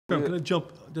Can I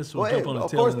jump? Just Go jump ahead. on the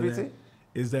Of tail course, end of BT. that.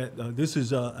 Is that this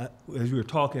is as we were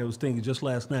talking, I was thinking just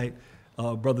last night.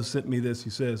 Brother sent me this. He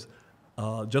says,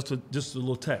 just a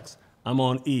little text. I'm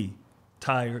on E,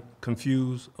 tired,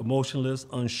 confused, emotionless,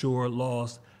 unsure,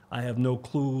 lost. I have no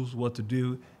clues what to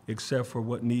do except for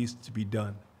what needs to be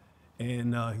done.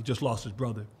 And he just lost his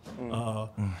brother.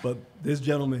 But this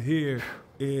gentleman here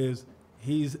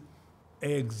he's an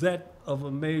exec of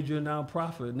a major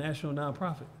nonprofit, national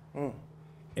nonprofit.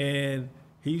 And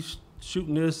he's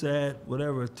shooting this at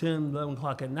whatever, 10, 11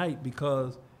 o'clock at night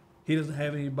because he doesn't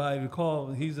have anybody to call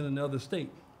and he's in another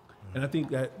state. And I think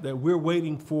that we're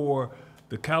waiting for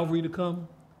the Calvary to come,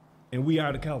 and we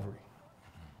are the Calvary.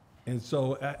 And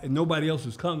so and nobody else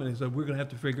is coming, and so we're gonna have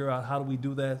to figure out how do we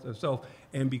do that ourselves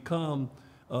and become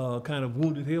kind of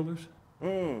wounded healers.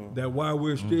 That while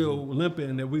we're still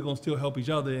limping, that we're gonna still help each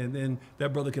other, and then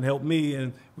that brother can help me,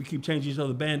 and we keep changing each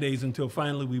other Band-Aids until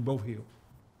finally we both heal.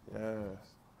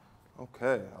 Yes.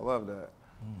 Okay, I love that.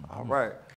 All right.